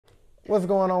What's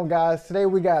going on, guys? Today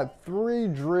we got 3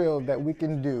 drills that we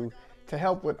can do to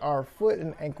help with our foot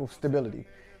and ankle stability.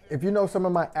 If you know some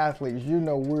of my athletes, you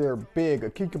know we're big. A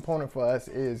key component for us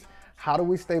is how do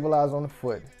we stabilize on the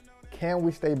foot? Can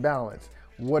we stay balanced?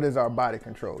 What is our body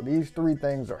control? These 3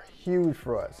 things are huge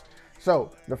for us.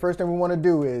 So the first thing we want to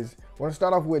do is we're going to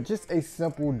start off with just a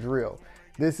simple drill.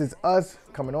 This is us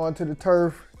coming onto the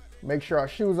turf. Make sure our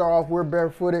shoes are off. We're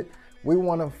barefooted. We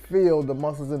want to feel the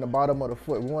muscles in the bottom of the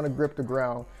foot. We want to grip the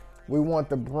ground. We want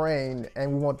the brain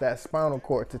and we want that spinal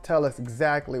cord to tell us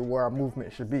exactly where our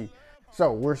movement should be.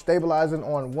 So we're stabilizing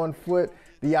on one foot.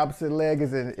 The opposite leg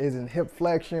is in hip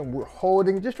flexion. We're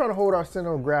holding, just trying to hold our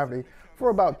center of gravity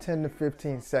for about 10 to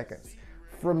 15 seconds.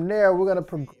 From there, we're going to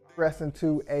progress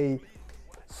into a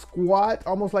squat,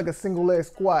 almost like a single leg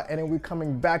squat, and then we're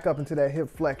coming back up into that hip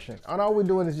flexion. And all we're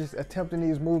doing is just attempting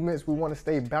these movements. We want to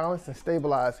stay balanced and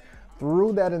stabilized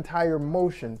through that entire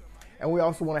motion. And we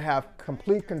also want to have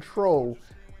complete control,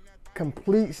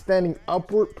 complete standing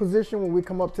upward position. When we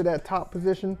come up to that top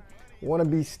position, we want to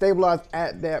be stabilized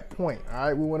at that point. All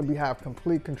right, we want to have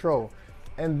complete control.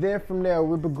 And then from there,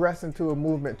 we're progressing to a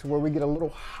movement to where we get a little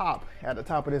hop at the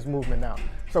top of this movement now.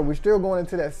 So we're still going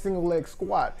into that single leg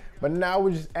squat, but now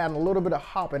we're just adding a little bit of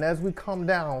hop. And as we come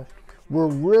down, we're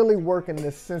really working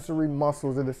the sensory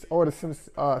muscles or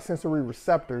the sensory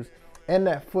receptors and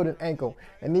that foot and ankle.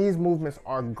 And these movements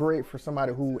are great for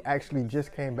somebody who actually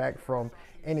just came back from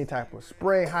any type of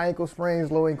sprain, high ankle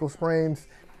sprains, low ankle sprains.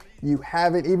 You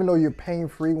haven't, even though you're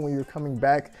pain-free when you're coming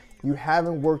back, you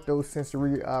haven't worked those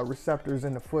sensory receptors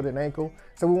in the foot and ankle.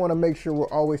 So we want to make sure we're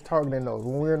always targeting those.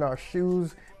 When we're in our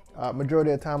shoes,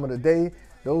 majority of the time of the day,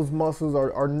 those muscles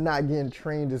are not getting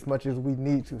trained as much as we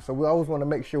need to. So we always want to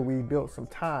make sure we build some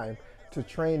time to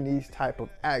train these type of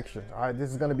actions. All right,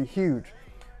 this is going to be huge.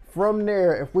 From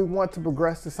there, if we want to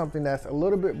progress to something that's a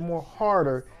little bit more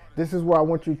harder, this is where I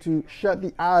want you to shut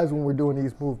the eyes when we're doing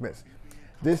these movements.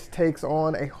 This takes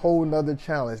on a whole nother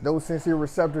challenge. Those sensory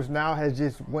receptors now has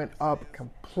just went up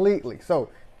completely. So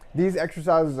these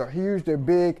exercises are huge, they're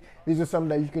big. These are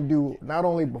something that you can do not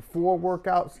only before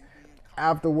workouts,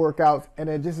 after workouts, and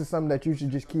then this is something that you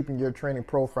should just keep in your training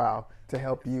profile to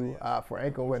help you for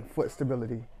ankle and foot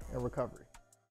stability and recovery.